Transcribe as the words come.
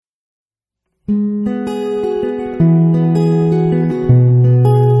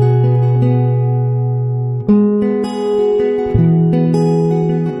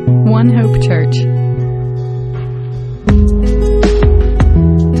One Hope Church.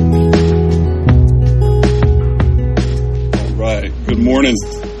 All right. Good morning.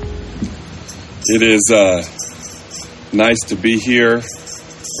 It is nice to be here.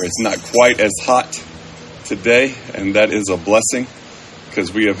 It's not quite as hot today, and that is a blessing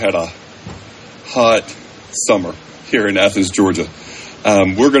because we have had a hot summer here in Athens, Georgia.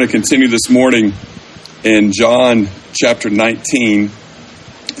 We're going to continue this morning in John chapter 19.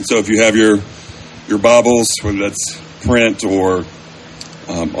 And so if you have your Bibles, whether that's print or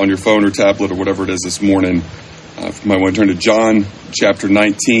on your phone or tablet or whatever it is this morning, you might want to turn to John chapter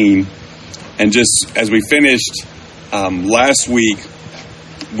 19. And just as we finished last week,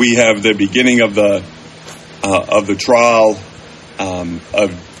 we have the beginning of the trial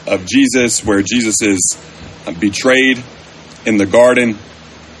of Jesus, where Jesus is betrayed in the garden.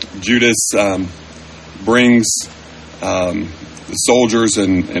 Judas brings the soldiers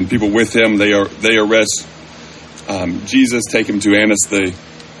and people with him. They arrest Jesus, take him to Annas,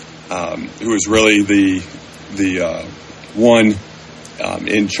 who is really the one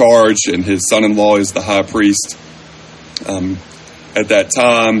in charge, and his son-in-law is the high priest at that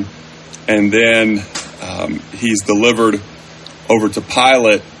time. And then he's delivered over to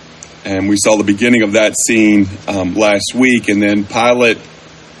Pilate, and we saw the beginning of that scene last week. And then Pilate,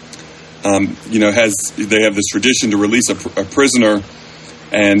 they have this tradition to release a prisoner,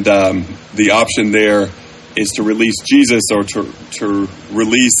 and the option there is to release Jesus or to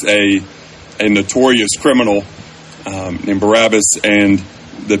release a notorious criminal named Barabbas. And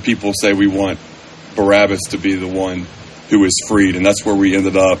the people say, we want Barabbas to be the one who is freed, and that's where we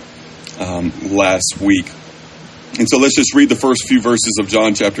ended up last week. And so let's just read the first few verses of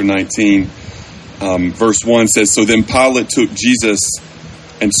John chapter 19. Verse 1 says, "So then Pilate took Jesus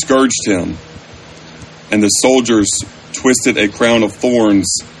and scourged him, and the soldiers twisted a crown of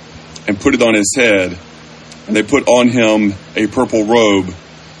thorns and put it on his head, and they put on him a purple robe,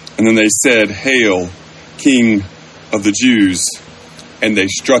 and then they said, 'Hail, King of the Jews,' and they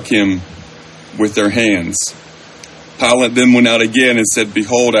struck him with their hands. Pilate then went out again and said,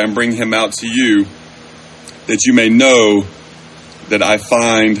 'Behold, I am bringing him out to you, that you may know that I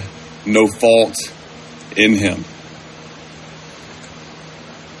find no fault in him.'"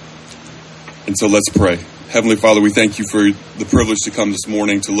 And so let's pray. Heavenly Father, we thank you for the privilege to come this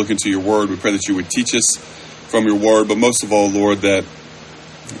morning to look into your word. We pray that you would teach us from your word, but most of all, Lord, that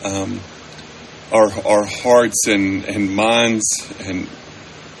our hearts and minds and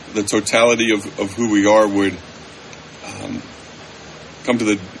the totality of who we are would come to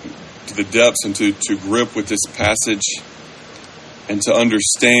the depths and to grip with this passage, and to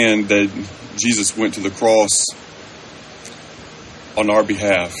understand that Jesus went to the cross on our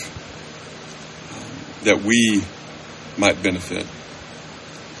behalf, that we might benefit.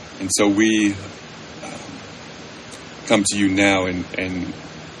 And so we come to you now and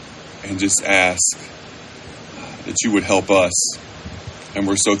just ask that you would help us. And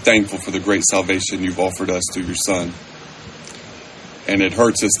we're so thankful for the great salvation you've offered us through your Son. And it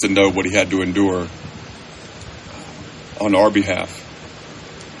hurts us to know what he had to endure on our behalf.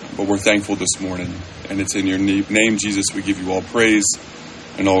 But we're thankful this morning. And it's in your name, Jesus, we give you all praise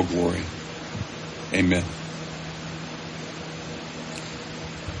and all glory. Amen.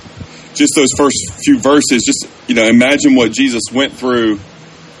 Just those first few verses, just, imagine what Jesus went through,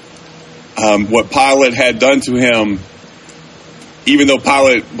 what Pilate had done to him. Even though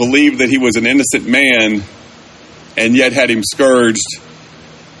Pilate believed that he was an innocent man, and yet had him scourged,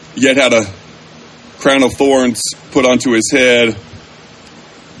 yet had a crown of thorns put onto his head,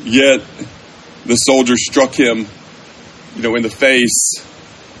 yet the soldiers struck him, in the face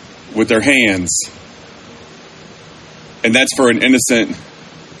with their hands. And that's for an innocent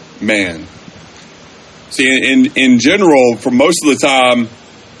man. See, in general, for most of the time,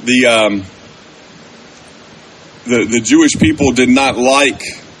 the Jewish people did not like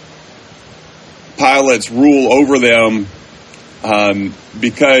Pilate's rule over them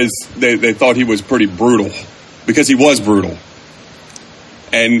because they thought he was pretty brutal, because he was brutal.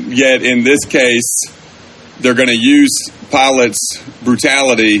 And yet in this case, they're going to use Pilate's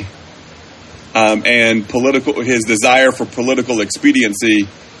brutality and his desire for political expediency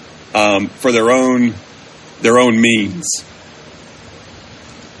for their own means.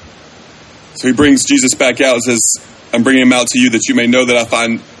 So he brings Jesus back out and says, "I'm bringing him out to you that you may know that I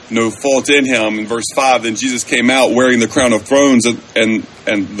find no fault in him." In verse 5, then Jesus came out wearing the crown of thorns and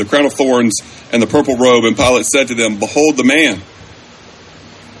the crown of thorns and the purple robe. And Pilate said to them, "Behold the man."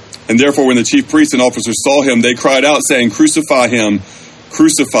 And therefore, when the chief priests and officers saw him, they cried out, saying, "Crucify him,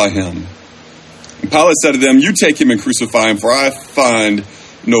 crucify him." And Pilate said to them, "You take him and crucify him, for I find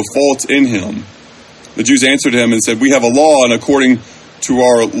no fault in him. The Jews answered him and said, we have a law, and according to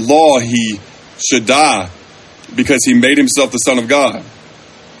our law he should die, because he made himself the Son of God.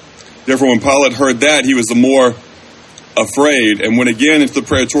 Therefore, when Pilate heard that, he was the more afraid, and went again into the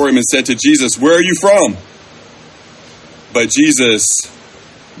praetorium and said to Jesus, where are you from? But Jesus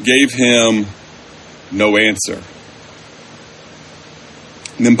gave him no answer.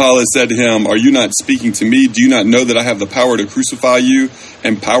 And then Pilate said to him, are you not speaking to me? Do you not know that I have the power to crucify you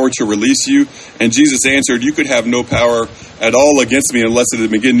and power to release you? And Jesus answered, you could have no power at all against me unless it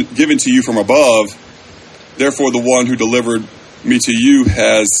had been given to you from above. Therefore, the one who delivered me to you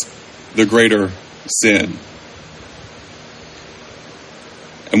has the greater sin.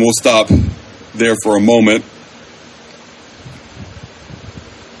 And we'll stop there for a moment.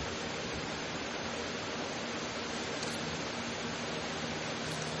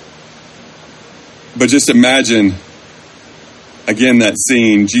 But just imagine, again, that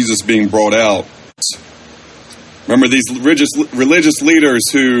scene, Jesus being brought out. Remember these religious leaders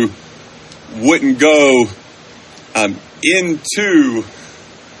who wouldn't go into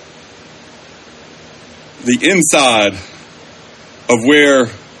the inside of where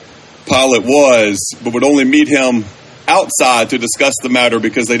Pilate was, but would only meet him outside to discuss the matter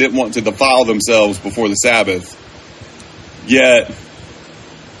because they didn't want to defile themselves before the Sabbath, yet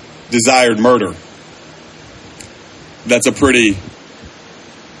desired murder. That's a pretty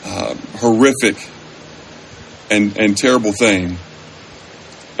horrific and terrible thing.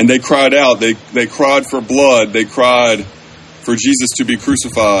 And they cried out. They cried for blood. They cried for Jesus to be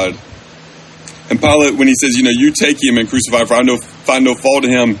crucified. And Pilate, when he says, you take him and crucify, for I find no fault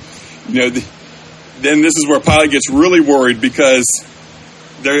in him, then this is where Pilate gets really worried, because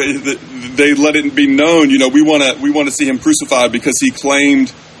they let it be known, we want to see him crucified because he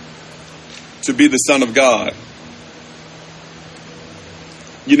claimed to be the Son of God.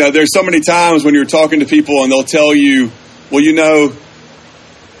 There's so many times when you're talking to people and they'll tell you, well,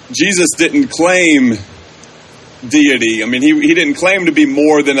 Jesus didn't claim deity. I mean, he didn't claim to be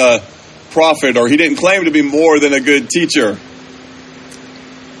more than a prophet, or he didn't claim to be more than a good teacher.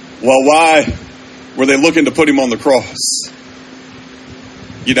 Well, why were they looking to put him on the cross?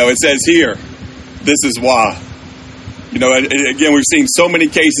 It says here, this is why. Again, we've seen so many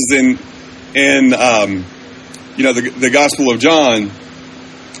cases in the Gospel of John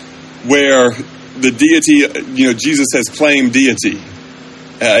where the deity, Jesus has claimed deity.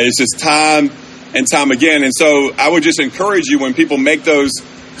 It's just time and time again. And so I would just encourage you, when people make those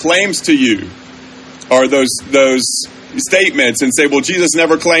claims to you, or those statements, and say, well, Jesus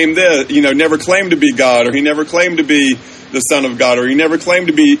never claimed this, never claimed to be God, or he never claimed to be the Son of God, or he never claimed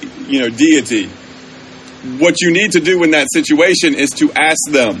to be, deity. What you need to do in that situation is to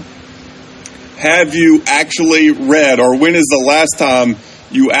ask them, have you actually read, or when is the last time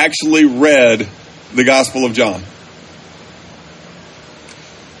you actually read the Gospel of John?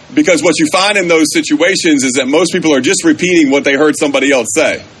 Because what you find in those situations is that most people are just repeating what they heard somebody else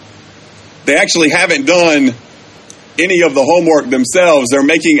say. They actually haven't done any of the homework themselves. They're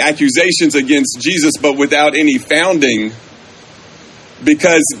making accusations against Jesus, but without any founding,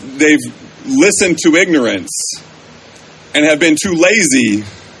 because they've listened to ignorance and have been too lazy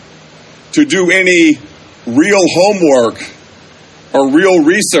to do any real homework or real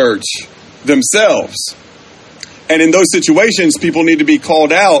research themselves. And in those situations, people need to be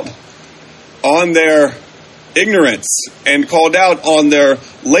called out on their ignorance and called out on their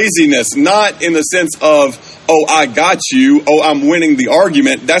laziness, not in the sense of, oh, I got you, oh, I'm winning the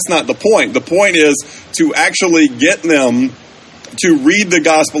argument. That's not the point. The point is to actually get them to read the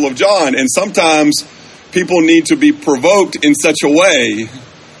Gospel of John. And sometimes people need to be provoked in such a way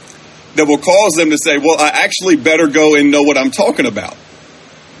that will cause them to say, well, I actually better go and know what I'm talking about.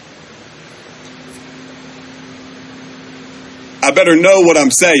 I better know what I'm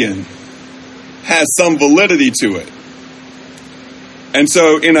saying has some validity to it. And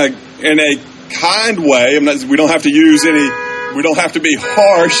so in a kind way, we don't have to be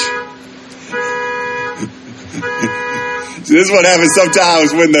harsh. So this is what happens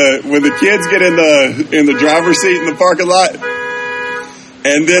sometimes when the kids get in the driver's seat in the parking lot,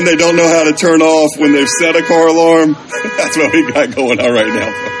 and then they don't know how to turn off when they've set a car alarm. That's what we got going on right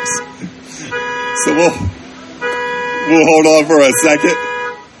now, folks. So we'll hold on for a second.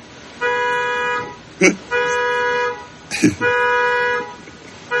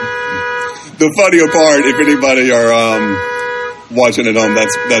 The funnier part, if anybody are watching at home,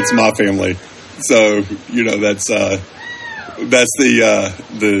 that's my family. So that's the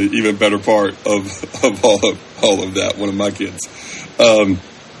even better part of all of that. One of my kids,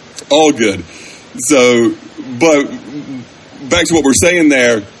 all good. So, but back to what we're saying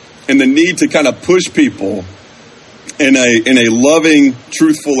there, and the need to kind of push people in a loving,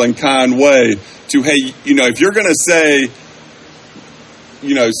 truthful, and kind way to, hey, if you're going to say,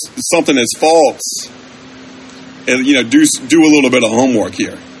 something is false, and, do a little bit of homework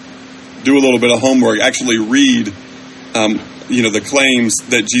here. Do a little bit of homework. Actually read, the claims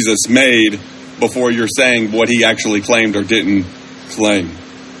that Jesus made before you're saying what he actually claimed or didn't claim.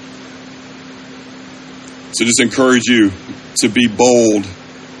 So just encourage you to be bold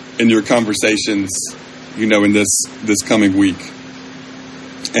in your conversations, in this coming week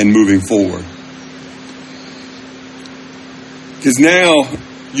and moving forward. Because now,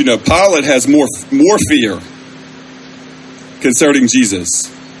 Pilate has more fear concerning Jesus.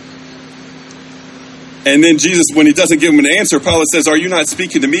 And then Jesus, when he doesn't give him an answer, Pilate says, "Are you not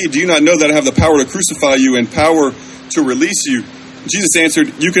speaking to me? Do you not know that I have the power to crucify you and power to release you?" Jesus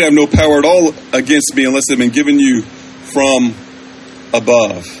answered, "You can have no power at all against me unless it has been given you from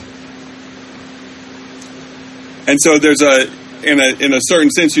above." And so there's in a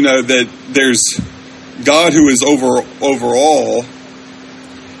certain sense, that there's God who is over all.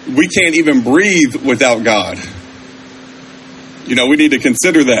 We can't even breathe without God. We need to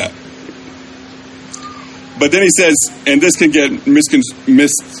consider that. But then he says, and this can get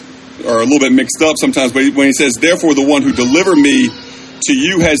or a little bit mixed up sometimes, but when he says, "Therefore the one who delivered me to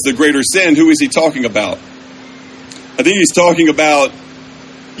you has the greater sin," who is he talking about? I think he's talking about,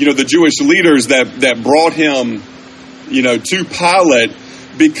 the Jewish leaders that brought him, to Pilate,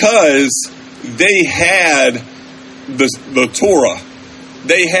 because they had the Torah.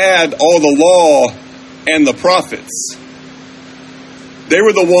 They had all the law and the prophets. They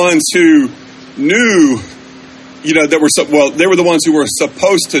were the ones who knew, they were the ones who were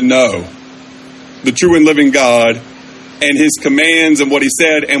supposed to know the true and living God and his commands and what he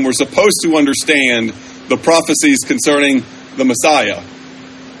said, and were supposed to understand the prophecies concerning the Messiah.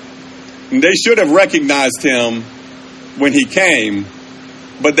 And they should have recognized him when he came,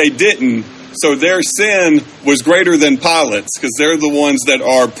 but they didn't. So their sin was greater than Pilate's, because they're the ones that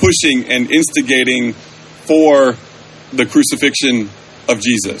are pushing and instigating for the crucifixion of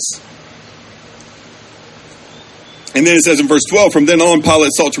Jesus. And then it says in verse 12, "From then on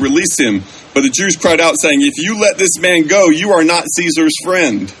Pilate sought to release him, but the Jews cried out, saying, 'If you let this man go, you are not Caesar's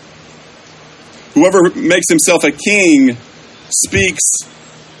friend. Whoever makes himself a king speaks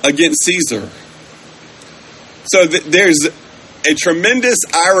against Caesar.'" So there's a tremendous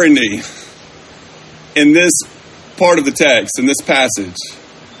irony in this part of the text, in this passage.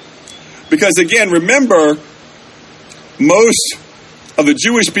 Because again, remember, most of the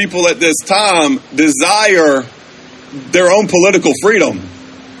Jewish people at this time desire their own political freedom.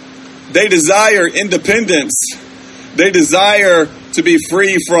 They desire independence. They desire to be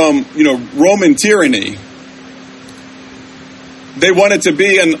free from, Roman tyranny. They wanted to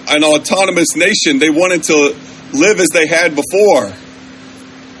be an autonomous nation. They wanted to live as they had before.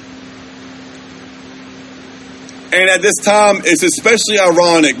 And at this time, it's especially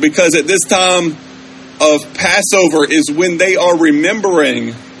ironic because at this time of Passover is when they are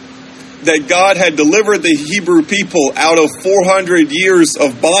remembering that God had delivered the Hebrew people out of 400 years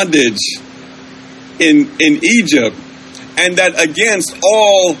of bondage in Egypt, and that against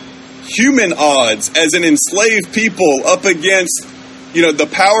all human odds, as an enslaved people up against, the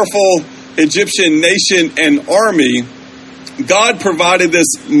powerful Egyptian nation and army, God provided this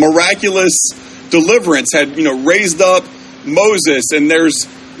miraculous deliverance, had, raised up Moses, and there's,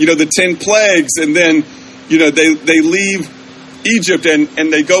 the 10 plagues, and then, they leave Egypt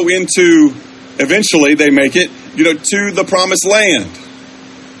and they go into, eventually they make it, to the promised land.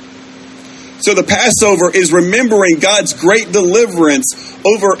 So the Passover is remembering God's great deliverance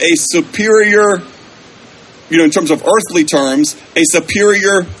over a superior, in terms of earthly terms, a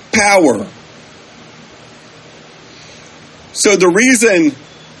superior power. So the reason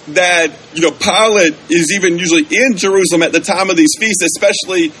that, Pilate is even usually in Jerusalem at the time of these feasts,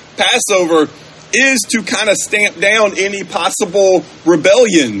 especially Passover, is to kind of stamp down any possible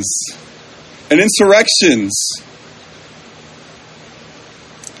rebellions and insurrections.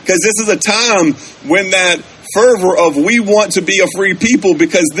 Because this is a time when that fervor of we want to be a free people,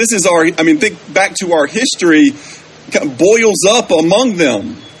 because this is think back to our history, kind of boils up among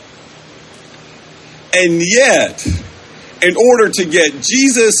them. And yet, in order to get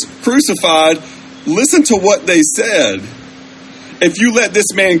Jesus crucified, listen to what they said. "If you let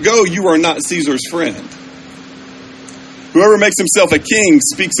this man go, you are not Caesar's friend. Whoever makes himself a king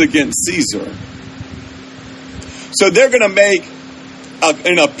speaks against Caesar." So they're going to make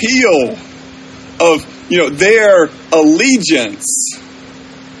an appeal of, their allegiance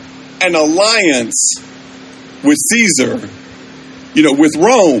and alliance with Caesar with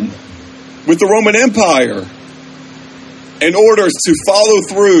Rome, with the Roman Empire, in order to follow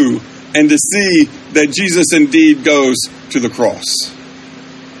through and to see that Jesus indeed goes to the cross.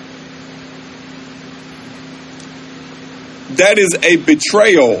 That is a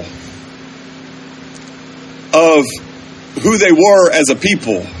betrayal of who they were as a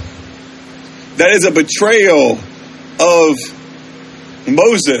people. That is a betrayal of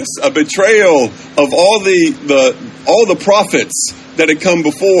Moses, a betrayal of all the prophets that had come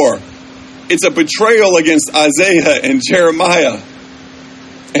before. It's a betrayal against Isaiah and Jeremiah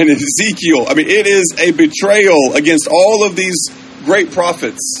and Ezekiel. I mean, it is a betrayal against all of these great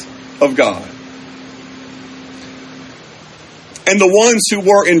prophets of God. And the ones who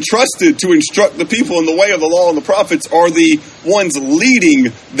were entrusted to instruct the people in the way of the law and the prophets are the ones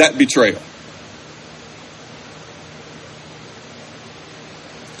leading that betrayal.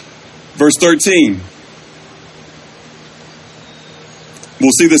 Verse 13.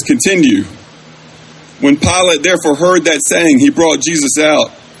 We'll see this continue. When Pilate therefore heard that saying, he brought Jesus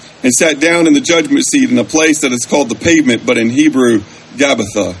out and sat down in the judgment seat in a place that is called the Pavement, but in Hebrew,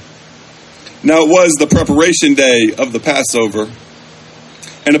 Gabbatha. Now it was the preparation day of the Passover,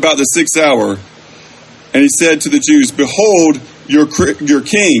 and about the 6th hour. And he said to the Jews, behold your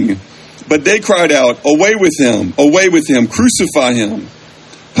king. But they cried out, away with him, crucify him.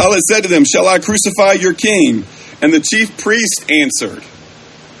 Pilate said to them, shall I crucify your king? And the chief priest answered,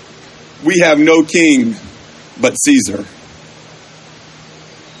 we have no king but Caesar.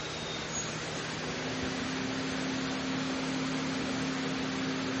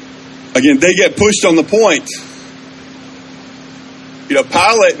 Again, they get pushed on the point.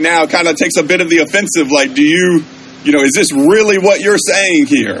 Pilate now kind of takes a bit of the offensive, like, is this really what you're saying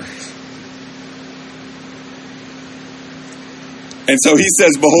here? And so he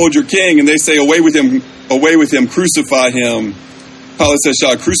says, behold your king, and they say, away with him, crucify him. Pilate says,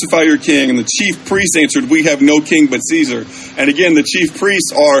 shall I crucify your king? And the chief priests answered, we have no king but Caesar. And again, the chief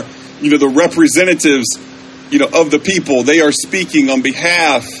priests are, the representatives, of the people. They are speaking on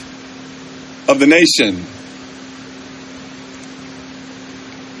behalf of the nation.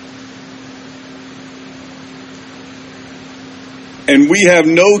 And we have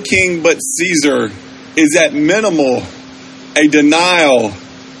no king but Caesar is at minimal a denial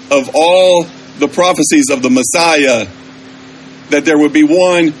of all the prophecies of the Messiah, that there would be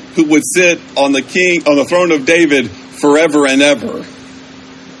one who would sit on the throne of David forever and ever.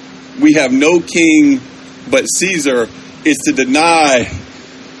 We have no king but Caesar is to deny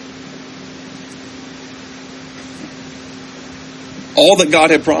all that God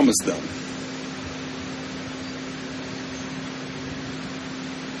had promised them.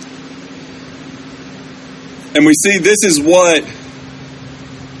 And we see this is what,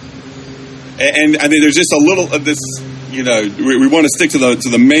 and I mean, there's just a little of this, we want to stick to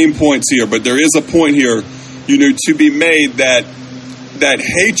the main points here, but there is a point here, to be made that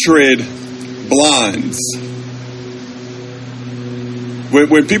hatred blinds.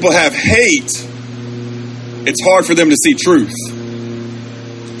 When people have hate, it's hard for them to see truth.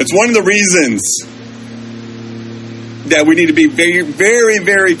 It's one of the reasons that we need to be very, very,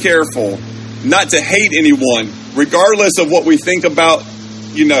 very careful not to hate anyone, regardless of what we think about,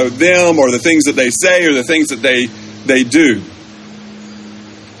 them or the things that they say or the things that they do.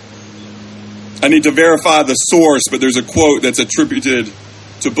 I need to verify the source, but there's a quote that's attributed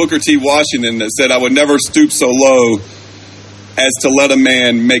to Booker T. Washington that said, I would never stoop so low as to let a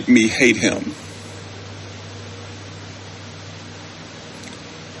man make me hate him.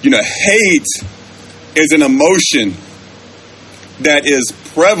 Hate is an emotion that is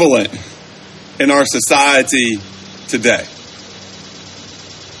prevalent in our society today.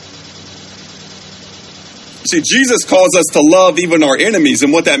 See, Jesus calls us to love even our enemies,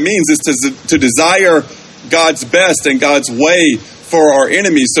 and what that means is to desire God's best and God's way for our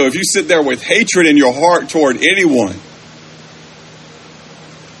enemies. So if you sit there with hatred in your heart toward anyone,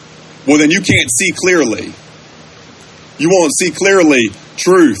 well, then you can't see clearly. You won't see clearly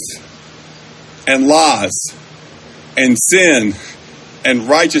truth and lies and sin and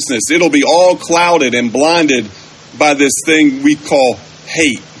righteousness. It'll be all clouded and blinded by this thing we call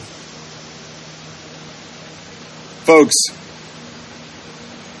hate. Folks,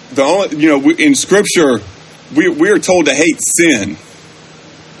 in Scripture, we are told to hate sin,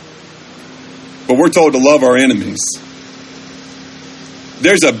 but we're told to love our enemies.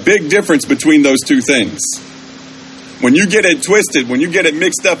 There's a big difference between those two things. When you get it twisted, when you get it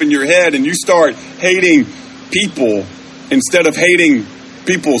mixed up in your head and you start hating people instead of hating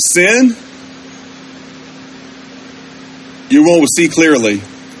people's sin, you won't see clearly.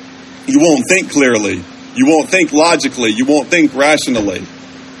 You won't think clearly. You won't think logically. You won't think rationally.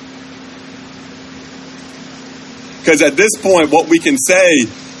 Because at this point, what we can say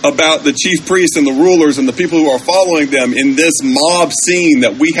about the chief priests and the rulers and the people who are following them in this mob scene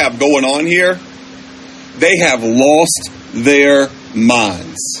that we have going on here, they have lost their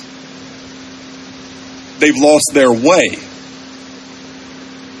minds. They've lost their way.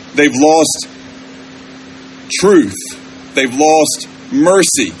 They've lost truth. They've lost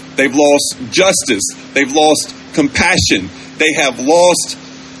mercy. They've lost justice. They've lost compassion. They have lost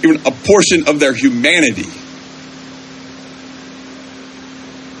even a portion of their humanity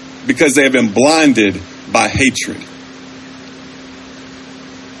because they have been blinded by hatred.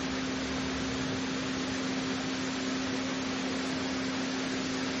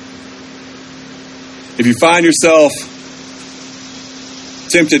 If you find yourself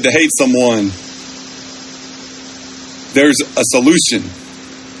tempted to hate someone, there's a solution.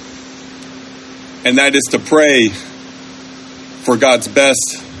 And that is to pray for God's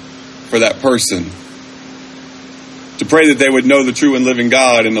best for that person. To pray that they would know the true and living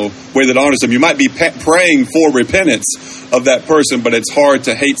God in a way that honors them. You might be praying for repentance of that person, but it's hard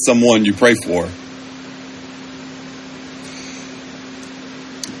to hate someone you pray for.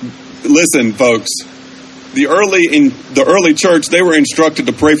 Listen, folks. The early church, they were instructed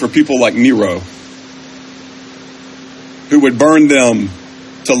to pray for people like Nero, who would burn them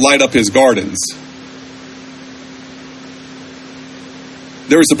to light up his gardens.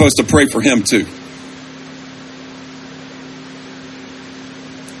 They were supposed to pray for him too.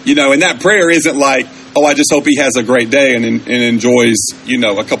 You know, and that prayer isn't like, oh, I just hope he has a great day and enjoys,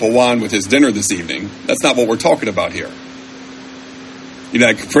 a cup of wine with his dinner this evening. That's not what we're talking about here.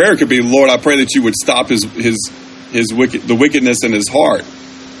 Prayer could be, Lord, I pray that you would stop the wickedness in his heart,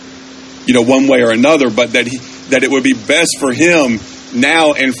 one way or another, but that it would be best for him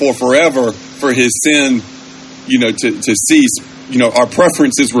now and for forever for his sin, to cease. Our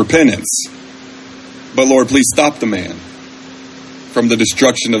preference is repentance. But Lord, please stop the man from the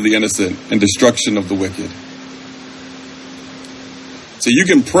destruction of the innocent and destruction of the wicked. So you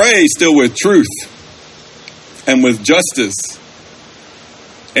can pray still with truth and with justice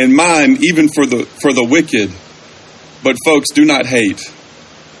in mind, even for the wicked. But folks, do not hate.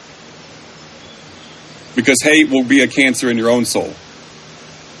 Because hate will be a cancer in your own soul.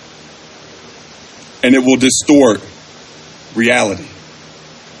 And it will distort reality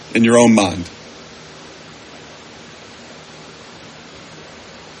in your own mind.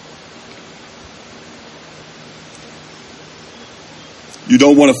 You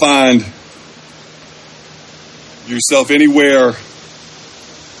don't want to find yourself anywhere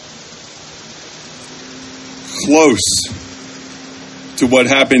close to what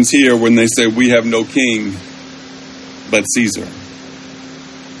happens here when they say we have no king but Caesar.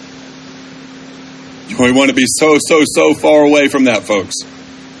 We want to be so far away from that, folks.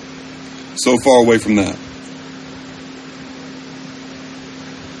 So far away from that.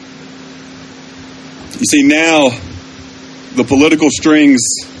 You see, now the political strings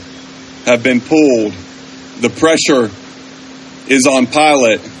have been pulled. The pressure is on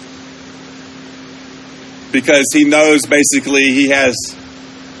Pilate because he knows basically he has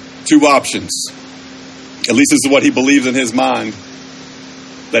two options. At least this is what he believes in his mind.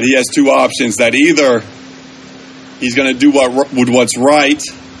 That he has two options. That either he's going to do what's right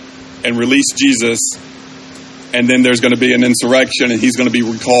and release Jesus, and then there's going to be an insurrection and he's going to be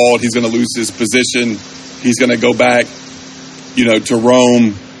recalled. He's going to lose his position. He's going to go back, to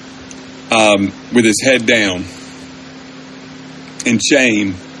Rome with his head down in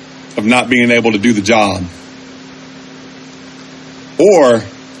shame of not being able to do the job. Or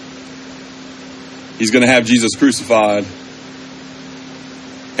he's going to have Jesus crucified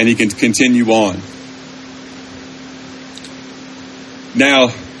and he can continue on. Now,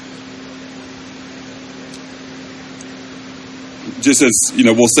 just as,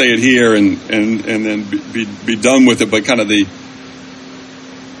 we'll say it here and then be done with it, but kind of the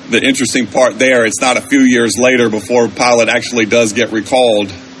interesting part there, it's not a few years later before Pilate actually does get recalled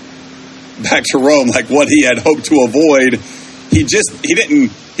back to Rome, like what he had hoped to avoid. He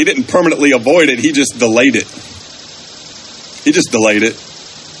didn't permanently avoid it, he just delayed it. He just delayed it.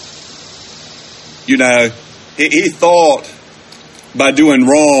 He thought by doing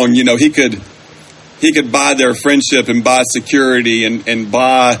wrong, he could buy their friendship and buy security and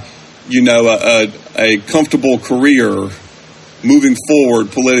buy, a comfortable career moving forward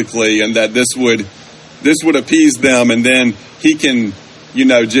politically, and that this would appease them, and then he can,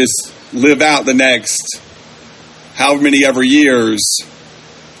 just live out the next however many ever years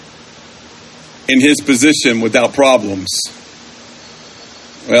in his position without problems.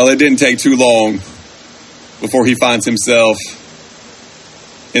 Well, it didn't take too long before he finds himself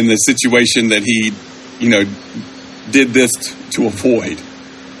in the situation that he, did this to avoid.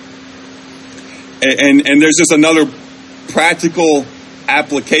 And there's just another practical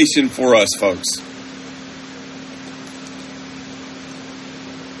application for us, folks.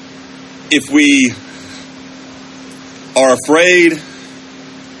 If we are afraid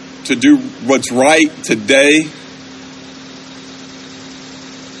to do what's right today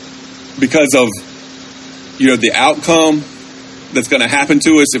because of, the outcome that's going to happen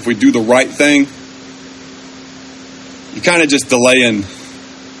to us if we do the right thing, you're kind of just delaying.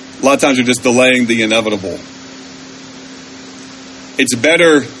 A lot of times you're just delaying the inevitable. It's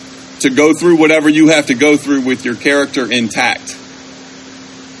better to go through whatever you have to go through with your character intact.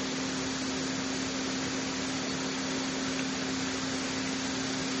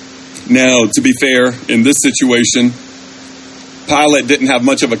 Now, to be fair, in this situation, Pilate didn't have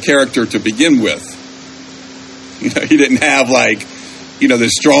much of a character to begin with. He didn't have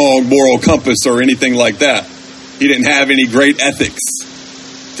this strong moral compass or anything like that. He didn't have any great ethics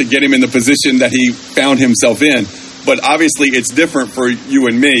to get him in the position that he found himself in. But obviously it's different for you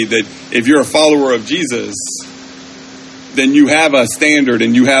and me, that if you're a follower of Jesus, then you have a standard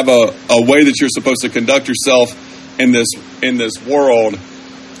and you have a way that you're supposed to conduct yourself in this world.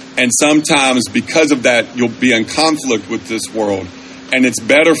 And sometimes because of that, you'll be in conflict with this world. And it's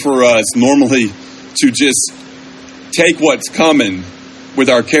better for us normally to just take what's coming with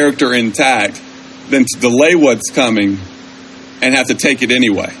our character intact than to delay what's coming and have to take it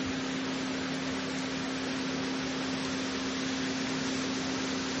anyway.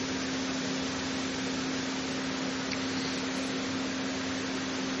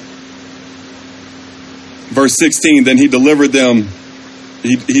 Verse 16, then he delivered him,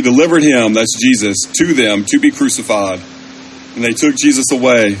 that's Jesus, to them to be crucified. And they took Jesus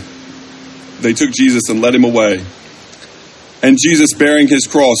away. They took Jesus and led him away. And Jesus, bearing his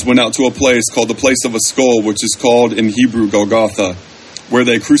cross, went out to a place called the place of a skull, which is called in Hebrew Golgotha, where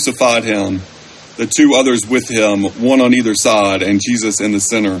they crucified him, the two others with him, one on either side, and Jesus in the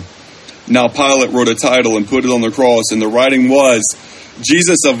center. Now Pilate wrote a title and put it on the cross, and the writing was,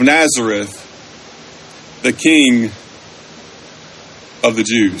 Jesus of Nazareth, the King of the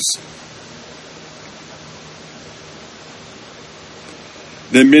Jews.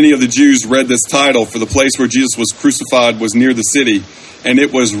 Then many of the Jews read this title, for the place where Jesus was crucified was near the city, and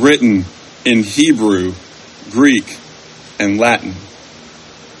it was written in Hebrew, Greek, and Latin.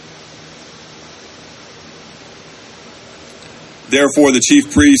 Therefore the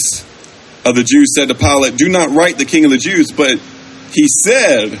chief priests of the Jews said to Pilate, do not write the King of the Jews, but he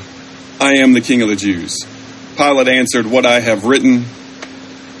said, I am the King of the Jews. Pilate answered, what I have written,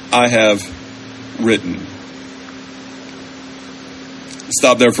 I have written.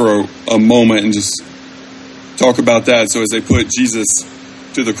 Stop there for a moment and just talk about that. So as they put Jesus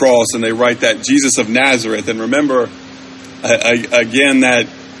to the cross and they write that Jesus of Nazareth, and remember again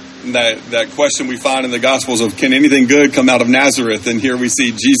that question we find in the Gospels of can anything good come out of Nazareth? And here we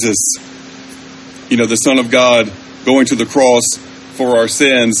see Jesus, the Son of God, going to the cross for our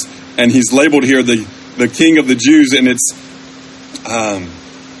sins, and he's labeled here the King of the Jews. And it's I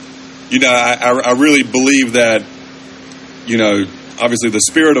really believe that obviously the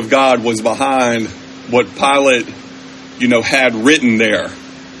Spirit of God was behind what Pilate, had written there.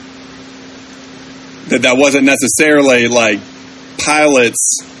 That wasn't necessarily like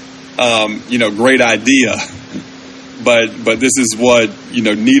Pilate's, great idea. But this is what,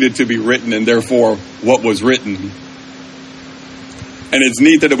 needed to be written, and therefore what was written. And it's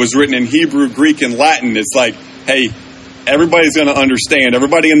neat that it was written in Hebrew, Greek, and Latin. It's like, hey, everybody's going to understand,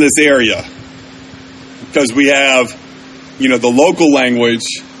 everybody in this area. Because we have the local language,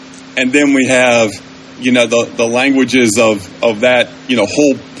 and then we have, the languages of that,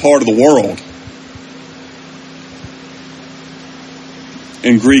 whole part of the world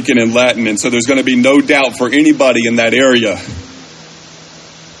in Greek and in Latin. And so there's going to be no doubt for anybody in that area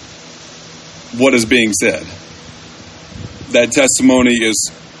what is being said. That testimony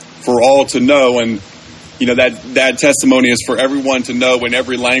is for all to know, and, that testimony is for everyone to know in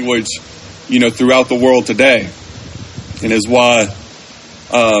every language, throughout the world today. And is why,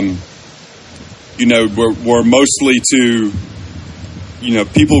 we're mostly to,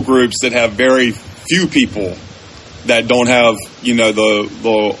 people groups that have very few people that don't have,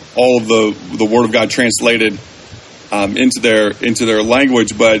 all of the Word of God translated into their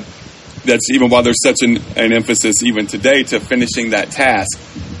language. But that's even why there's such an emphasis even today to finishing that task,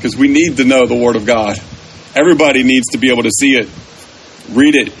 because we need to know the Word of God. Everybody needs to be able to see it,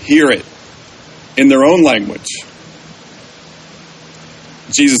 read it, hear it in their own language.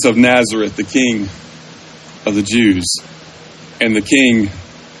 Jesus of Nazareth, the King of the Jews and the King,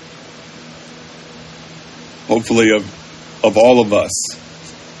 hopefully of all of us,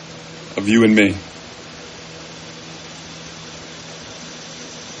 of you and me.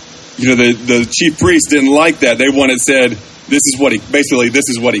 You know, the chief priests didn't like that. They said, this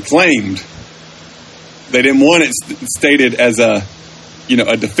is what he claimed. They didn't want it stated as a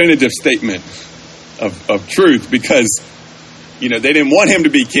definitive statement of truth, because, they didn't want him to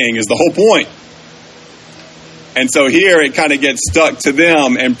be king, is the whole point. And so here it kind of gets stuck to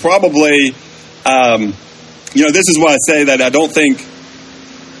them, and probably, this is why I say that I don't think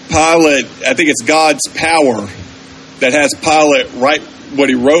Pilate, I think it's God's power that has Pilate write what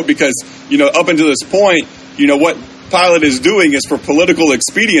he wrote, because, up until this point, what Pilate is doing is for political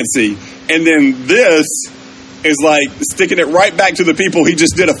expediency. And then this is like sticking it right back to the people he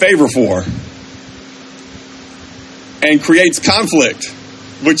just did a favor for, and creates conflict,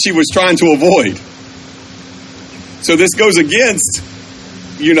 which he was trying to avoid. So this goes against,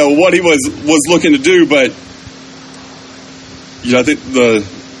 what he was looking to do. But, I think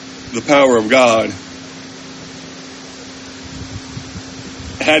the power of God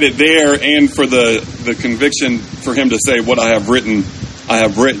had it there, and for the conviction for him to say, what I have written,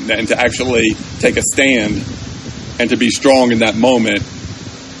 and to actually take a stand and to be strong in that moment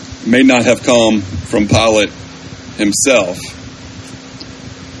may not have come from Pilate himself.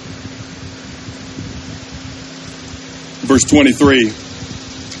 Verse 23,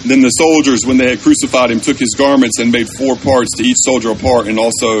 then the soldiers, when they had crucified him, took his garments and made 4 parts, to each soldier a part, and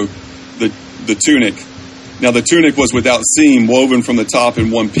also the tunic. Now the tunic was without seam, woven from the top in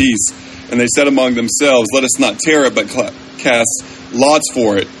one piece. And they said among themselves, let us not tear it, but cast lots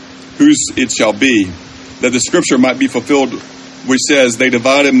for it, whose it shall be, that the scripture might be fulfilled, which says, they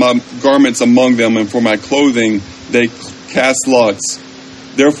divided my garments among them, and for my clothing they cast lots.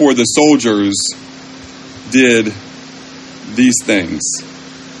 Therefore the soldiers did these things.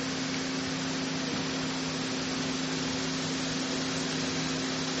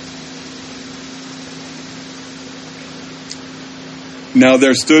 Now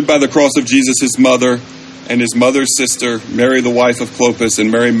there stood by the cross of Jesus his mother and his mother's sister, Mary the wife of Clopas, and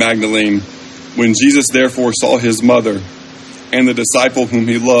Mary Magdalene. When Jesus therefore saw his mother and the disciple whom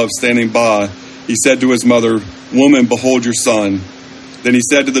he loved standing by, he said to his mother, Woman, behold your son. Then he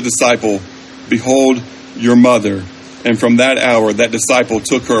said to the disciple, Behold your mother. And from that hour, that disciple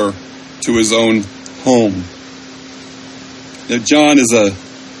took her to his own home. Now, John is a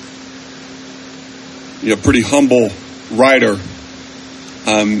pretty humble writer.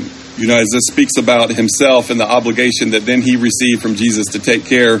 As this speaks about himself and the obligation that then he received from Jesus to take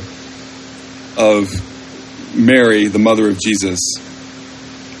care of Mary, the mother of Jesus.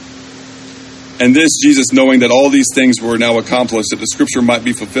 And this Jesus, knowing that all these things were now accomplished, that the scripture might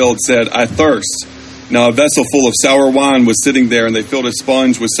be fulfilled, said, I thirst. Now a vessel full of sour wine was sitting there, and they filled a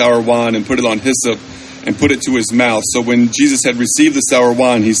sponge with sour wine and put it on hyssop and put it to his mouth. So when Jesus had received the sour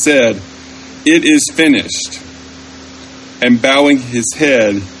wine, he said, It is finished. And bowing his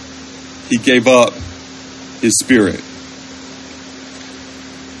head, he gave up his spirit.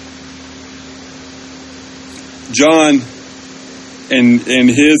 John, in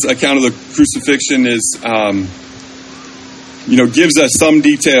his account of the crucifixion, is, gives us some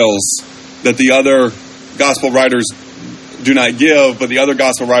details that the other gospel writers do not give, but the other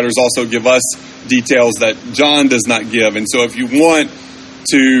gospel writers also give us details that John does not give. And so if you want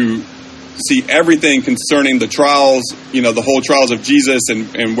to see everything concerning the trials, the whole trials of Jesus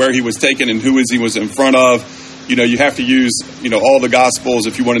and where he was taken and who he was in front of, you have to use, all the Gospels.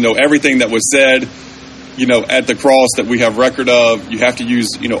 If you want to know everything that was said, at the cross that we have record of, you have to use,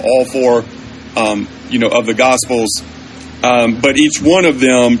 all 4, of the Gospels. But each one of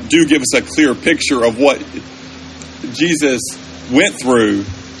them do give us a clear picture of what Jesus went through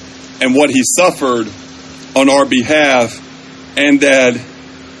and what he suffered on our behalf, and that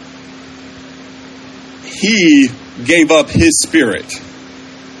he gave up his spirit.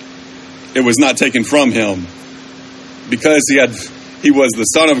 It was not taken from him. Because he was the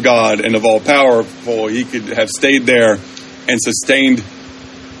Son of God and of all powerful, he could have stayed there and sustained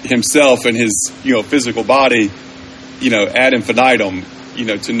himself and his, physical body, ad infinitum,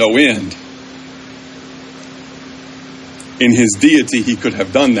 to no end. In his deity, he could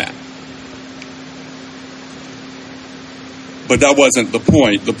have done that. But that wasn't the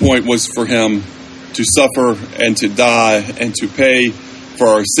point. The point was for him to suffer and to die and to pay for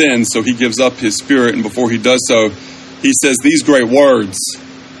our sins. So he gives up his spirit, and before he does so, he says these great words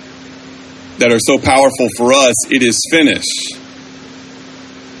that are so powerful for us: it is finished.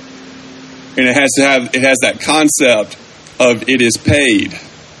 And it has that concept of it is paid.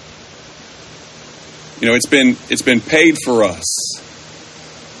 It's been paid for us.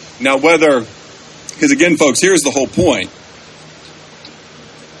 Now because again, folks, here's the whole point.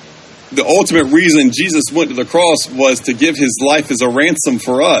 The ultimate reason Jesus went to the cross was to give his life as a ransom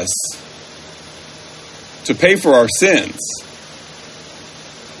for us, to pay for our sins.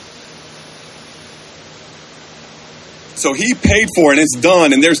 So he paid for it, and it's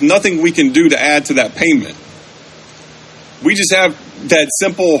done, and there's nothing we can do to add to that payment. We just have that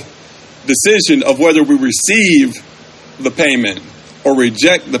simple decision of whether we receive the payment or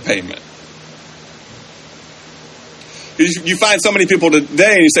reject the payment. You find so many people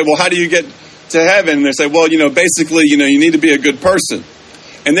today, and you say, well, how do you get to heaven? And they say, well, basically, you need to be a good person.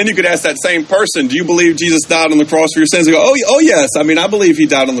 And then you could ask that same person, do you believe Jesus died on the cross for your sins? They go, oh yes. I believe he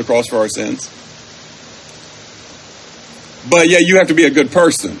died on the cross for our sins. But yeah, you have to be a good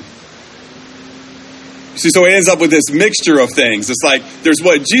person. See, so it ends up with this mixture of things. It's like there's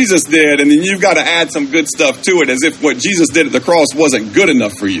what Jesus did, and then you've got to add some good stuff to it, as if what Jesus did at the cross wasn't good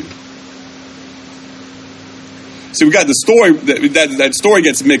enough for you. See, we got the story, that story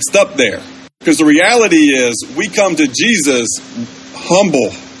gets mixed up there. Because the reality is, we come to Jesus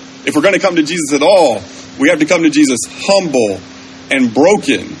humble. If we're going to come to Jesus at all, we have to come to Jesus humble and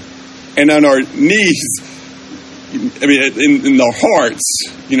broken and on our knees. In our hearts.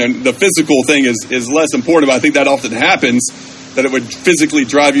 The physical thing is less important, but I think that often happens, that it would physically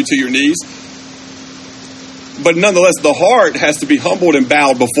drive you to your knees. But nonetheless, the heart has to be humbled and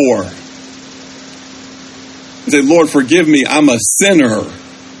bowed before. And say, Lord, forgive me, I'm a sinner.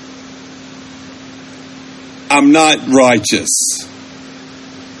 I'm not righteous.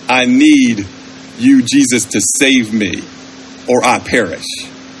 I need you, Jesus, to save me, or I perish.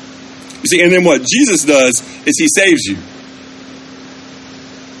 You see, and then what Jesus does is he saves you.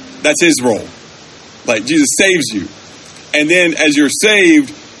 That's his role. Like, Jesus saves you. And then as you're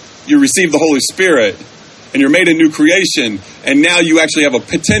saved, you receive the Holy Spirit, and you're made a new creation, and now you actually have a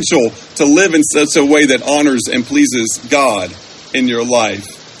potential to live in such a way that honors and pleases God in your life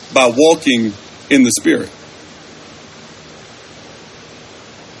by walking in the Spirit.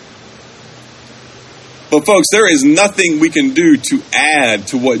 But folks, there is nothing we can do to add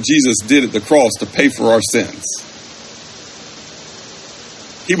to what Jesus did at the cross to pay for our sins.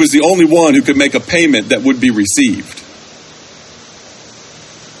 He was the only one who could make a payment that would be received.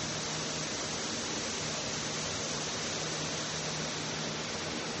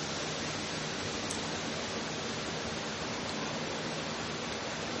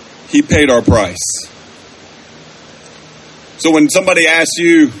 He paid our price. So when somebody asks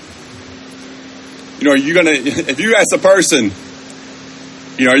you, are you going to, if you ask a person,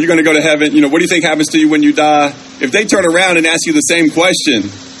 are you going to go to heaven? What do you think happens to you when you die? If they turn around and ask you the same question,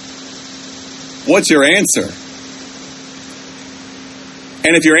 what's your answer?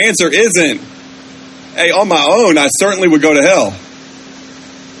 And if your answer isn't, hey, on my own, I certainly would go to hell.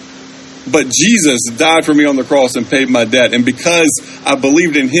 But Jesus died for me on the cross and paid my debt. And because I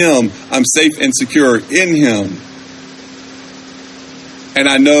believed in him, I'm safe and secure in him. And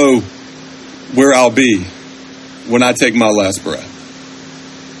I know where I'll be when I take my last breath.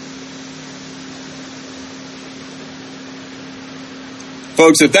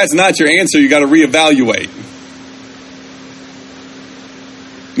 Folks, if that's not your answer, you got to reevaluate.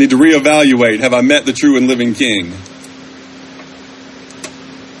 You need to reevaluate. Have I met the true and living King?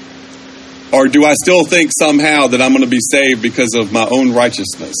 Or do I still think somehow that I'm going to be saved because of my own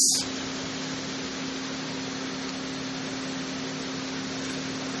righteousness?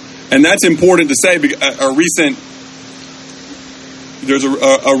 And that's important to say. There's a recent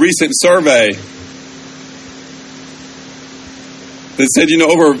survey that said,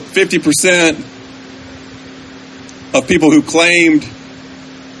 over 50% of people who claimed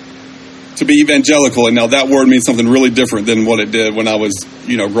to be evangelical, and now that word means something really different than what it did when I was,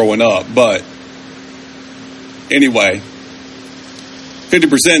 growing up. But anyway,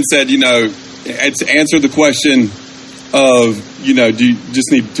 50% said, to answer the question of, do you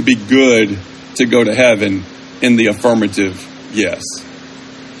just need to be good to go to heaven? In the affirmative, yes.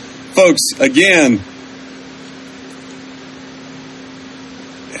 Folks, again,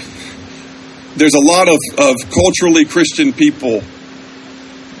 there's a lot of culturally Christian people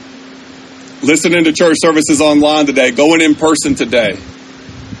listening to church services online today, going in person today,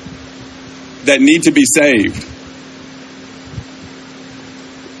 that need to be saved.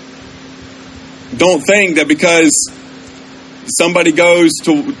 Don't think that because somebody goes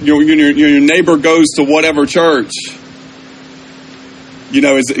to, your neighbor goes to whatever church,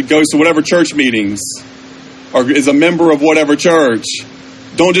 it goes to whatever church meetings, or is a member of whatever church,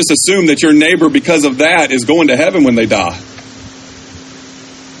 don't just assume that your neighbor, because of that, is going to heaven when they die.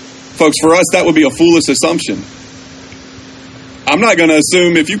 Folks, for us, that would be a foolish assumption. I'm not going to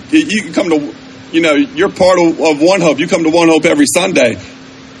assume if you come to, you're part of One Hope. You come to One Hope every Sunday.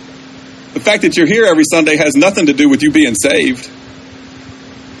 The fact that you're here every Sunday has nothing to do with you being saved.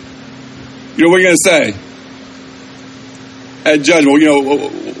 What are you going to say? At judgment,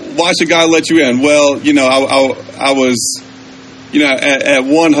 why should God let you in? Well, I was, at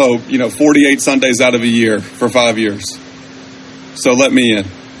One Hope, 48 Sundays out of a year for 5 years. So let me in.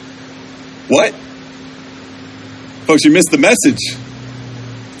 What? Folks, you missed the message.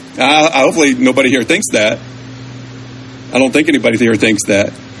 Hopefully nobody here thinks that. I don't think anybody here thinks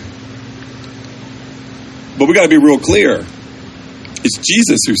that. But we got to be real clear. It's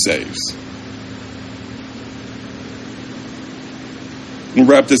Jesus who saves. We'll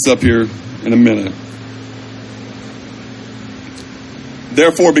wrap this up here in a minute.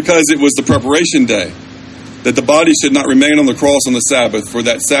 Therefore, because it was the preparation day, that the body should not remain on the cross on the Sabbath, for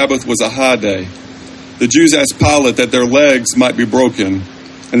that Sabbath was a high day, the Jews asked Pilate that their legs might be broken,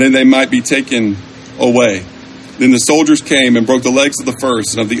 and then they might be taken away. Then the soldiers came and broke the legs of the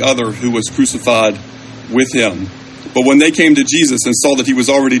first and of the other who was crucified with him. But when they came to Jesus and saw that he was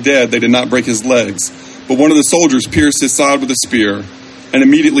already dead, they did not break his legs. But one of the soldiers pierced his side with a spear, and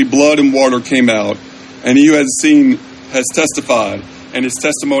immediately blood and water came out. And he who has seen has testified, and his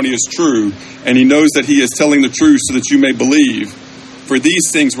testimony is true, and he knows that he is telling the truth so that you may believe. For these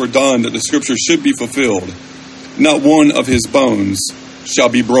things were done that the scripture should be fulfilled. Not one of his bones shall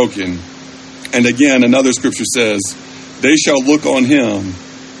be broken. And again, another scripture says, they shall look on him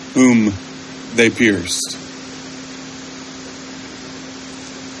whom they pierced.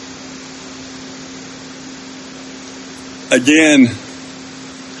 Again,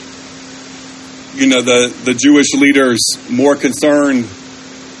 the Jewish leaders more concerned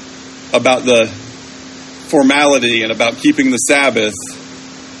about the formality and about keeping the Sabbath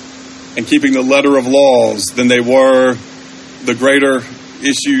and keeping the letter of laws than they were the greater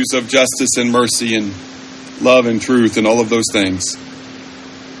issues of justice and mercy and love and truth and all of those things.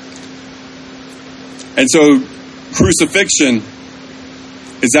 And so crucifixion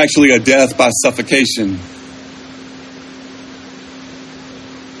is actually a death by suffocation.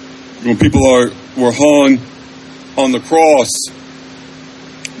 When people were hung on the cross,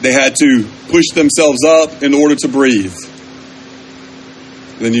 they had to push themselves up in order to breathe.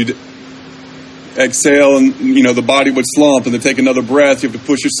 Then you'd exhale and, the body would slump, and then take another breath. You have to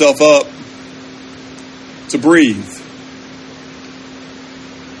push yourself up to breathe.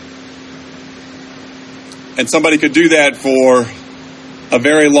 And somebody could do that for a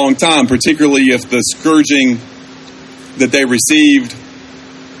very long time, particularly if the scourging that they received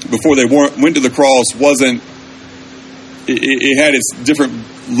before they went to the cross it had its different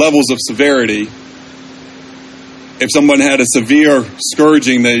levels of severity. If someone had a severe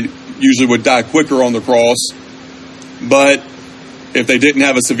scourging, they usually would die quicker on the cross. But if they didn't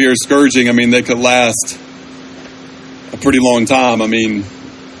have a severe scourging, they could last a pretty long time.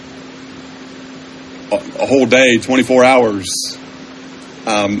 A whole day, 24 hours,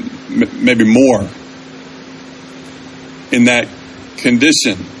 maybe more in that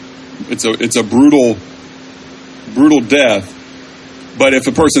condition. It's a brutal death. But if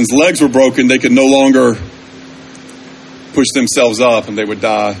a person's legs were broken, they could no longer push themselves up, and they would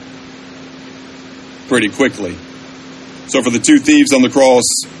die pretty quickly. So for the two thieves on the cross,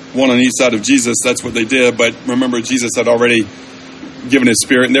 one on each side of Jesus, that's what they did. But remember, Jesus had already given his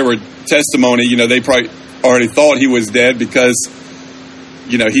spirit, and there were testimony. They probably already thought he was dead because,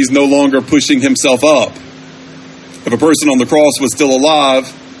 he's no longer pushing himself up. If a person on the cross was still alive,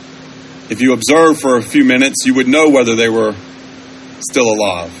 if you observed for a few minutes, you would know whether they were still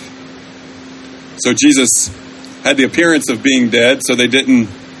alive. So Jesus had the appearance of being dead, so they didn't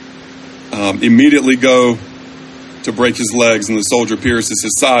immediately go to break his legs, and the soldier pierces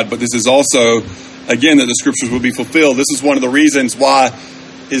his side. But this is also, again, that the scriptures will be fulfilled. This is one of the reasons why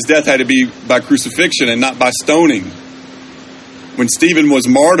his death had to be by crucifixion and not by stoning. When Stephen was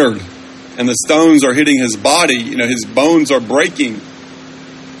martyred and the stones are hitting his body, his bones are breaking.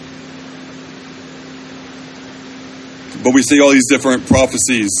 But we see all these different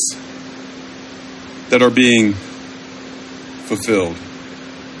prophecies that are being fulfilled.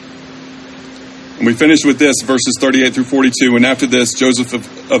 And we finish with this, verses 38 through 42. And after this, Joseph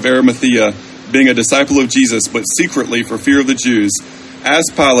of Arimathea, being a disciple of Jesus, but secretly for fear of the Jews,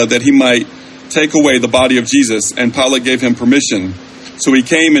 asked Pilate that he might take away the body of Jesus, and Pilate gave him permission. So he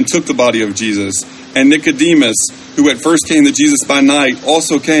came and took the body of Jesus. And Nicodemus, who at first came to Jesus by night,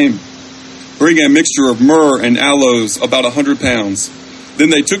 also came, bringing a mixture of myrrh and aloes, about 100 pounds. Then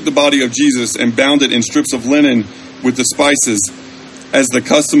they took the body of Jesus and bound it in strips of linen with the spices. as the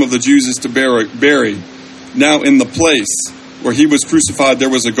custom of the Jews is to bury. Now in the place where he was crucified there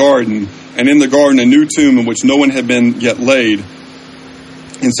was a garden, and in the garden a new tomb in which no one had been yet laid.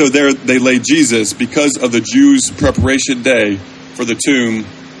 And so there they laid Jesus, because of the Jews' preparation day, for the tomb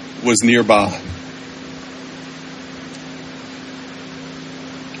was nearby.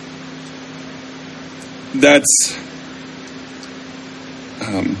 That's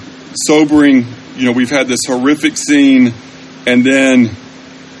sobering. We've had this horrific scene, and then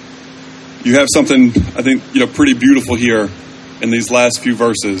you have something, I think, pretty beautiful here in these last few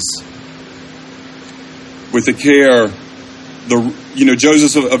verses. With the care,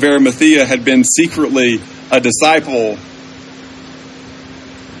 Joseph of Arimathea had been secretly a disciple,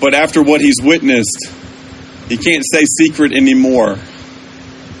 but after what he's witnessed, he can't stay secret anymore.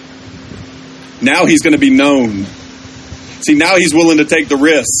 Now he's going to be known. See, now he's willing to take the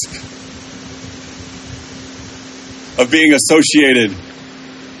risk of being associated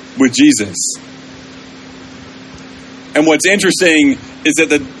with Jesus. And what's interesting is that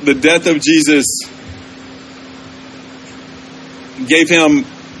the death of Jesus gave him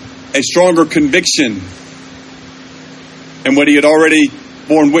a stronger conviction in what he had already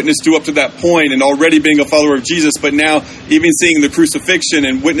borne witness to up to that point, and already being a follower of Jesus, but now even seeing the crucifixion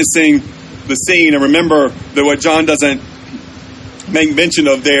and witnessing the scene. And remember that what John doesn't make mention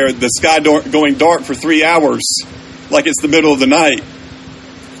of there, the sky going dark for 3 hours, like it's the middle of the night.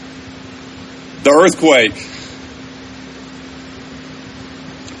 The earthquake.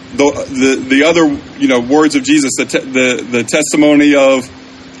 The other, words of Jesus, the testimony of,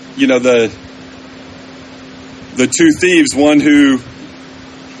 the two thieves, one who,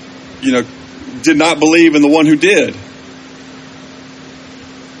 did not believe and the one who did.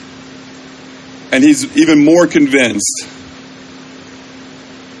 And he's even more convinced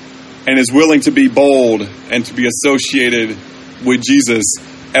and is willing to be bold and to be associated with Jesus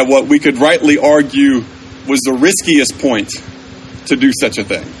at what we could rightly argue was the riskiest point to do such a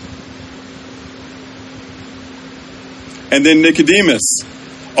thing. And then Nicodemus,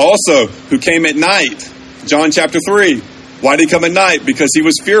 also, who came at night. John chapter 3. Why did he come at night? Because he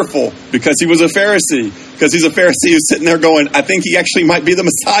was fearful. Because he was a Pharisee. Because he's a Pharisee who's sitting there going, I think he actually might be the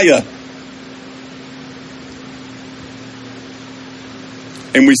Messiah.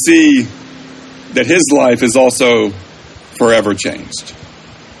 And we see that his life is also forever changed.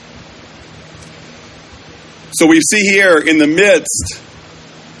 So we see here in the midst,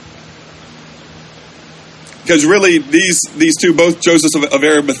 because really these two, both Joseph of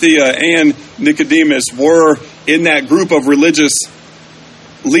Arimathea and Nicodemus, were in that group of religious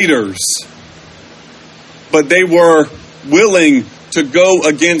leaders. But they were willing to go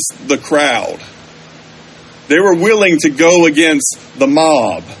against the crowd. They were willing to go against the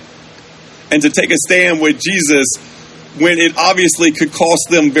mob and to take a stand with Jesus when it obviously could cost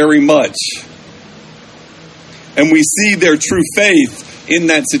them very much. And we see their true faith in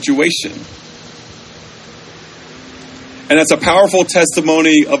that situation. And that's a powerful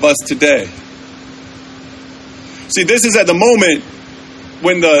testimony of us today. See, this is at the moment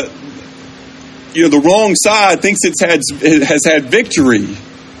when the wrong side thinks it has had victory,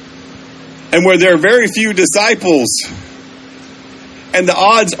 and where there are very few disciples, and the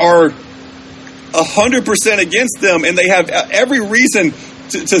odds are 100% against them, and they have every reason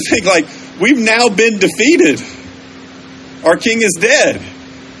to think like, we've now been defeated. Our king is dead.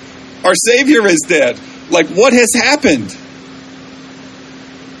 Our Savior is dead. Like, what has happened?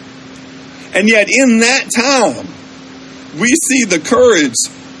 And yet in that time, we see the courage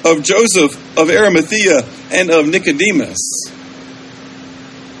of Joseph of Arimathea and of Nicodemus.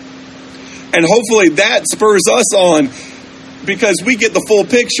 And hopefully that spurs us on, because we get the full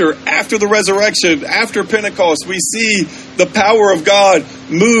picture after the resurrection, after Pentecost. We see the power of God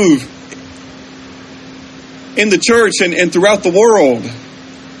move in the church and throughout the world.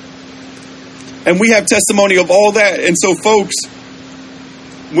 And we have testimony of all that. And so, folks,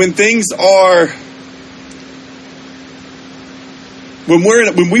 when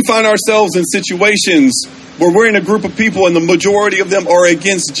we find ourselves in situations where we're in a group of people and the majority of them are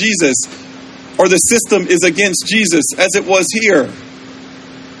against Jesus, or the system is against Jesus, as it was here,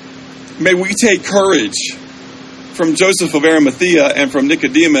 may we take courage from Joseph of Arimathea and from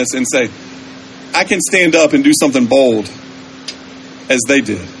Nicodemus and say, I can stand up and do something bold as they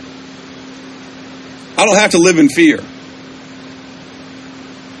did. I don't have to live in fear.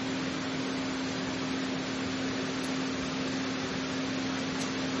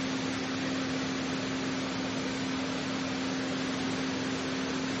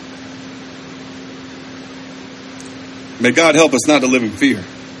 May God help us not to live in fear.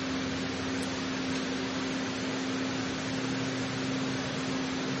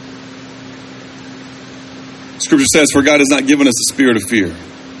 Scripture says, for God has not given us a spirit of fear,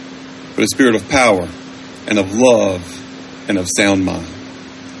 but a spirit of power and of love and of sound mind.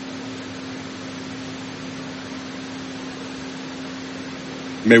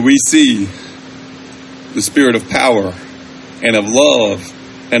 May we see the spirit of power and of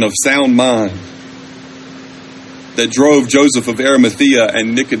love and of sound mind that drove Joseph of Arimathea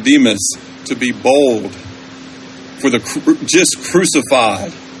and Nicodemus to be bold for the just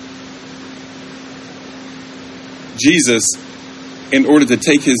crucified Jesus in order to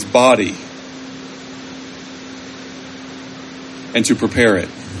take his body and to prepare it.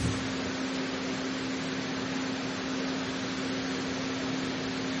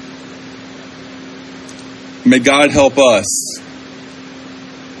 May God help us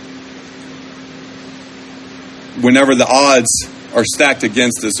whenever the odds are stacked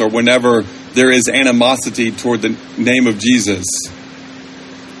against us or whenever there is animosity toward the name of Jesus,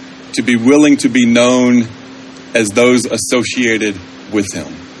 to be willing to be known as those associated with him.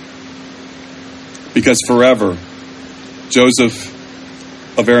 Because forever,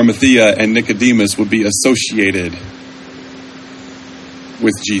 Joseph of Arimathea and Nicodemus would be associated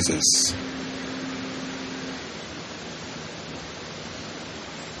with Jesus.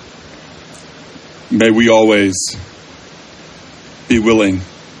 May we always be willing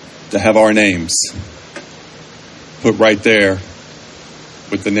to have our names put right there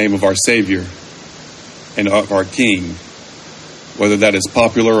with the name of our Savior and of our King, whether that is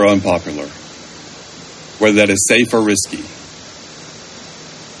popular or unpopular, whether that is safe or risky.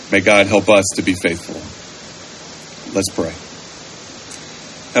 May God help us to be faithful. Let's pray.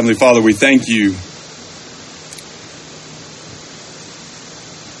 Heavenly Father, we thank you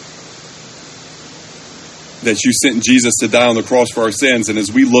that you sent Jesus to die on the cross for our sins. And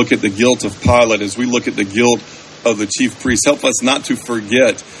as we look at the guilt of Pilate, as we look at the guilt of the chief priests, help us not to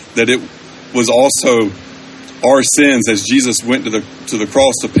forget that it was also our sins as Jesus went to the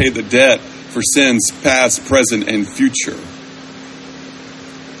cross to pay the debt for sins past, present, and future.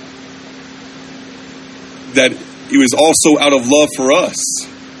 That it was also out of love for us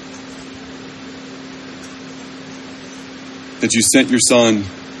that you sent your Son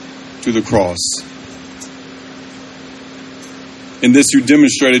to the cross. In this you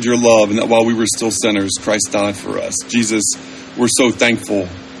demonstrated your love, and that while we were still sinners, Christ died for us. Jesus, we're so thankful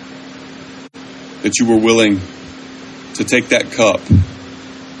that you were willing to take that cup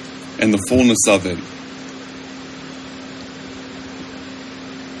and the fullness of it.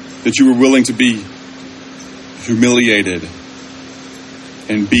 That you were willing to be humiliated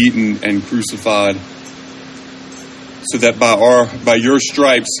and beaten and crucified so that by your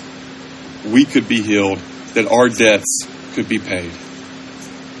stripes we could be healed, that our debts could be paid.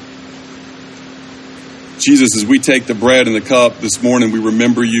 Jesus, as we take the bread and the cup this morning, we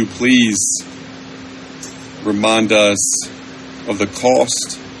remember you. Please remind us of the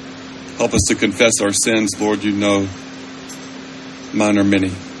cost. Help us to confess our sins. Lord, you know mine are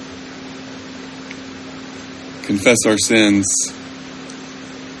many. Confess our sins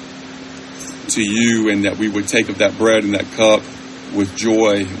to you, and that we would take of that bread and that cup with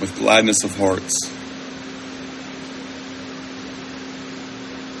joy, with gladness of hearts.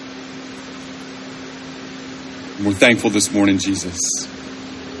 We're thankful this morning, Jesus.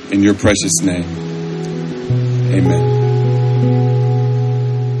 In your precious name, amen.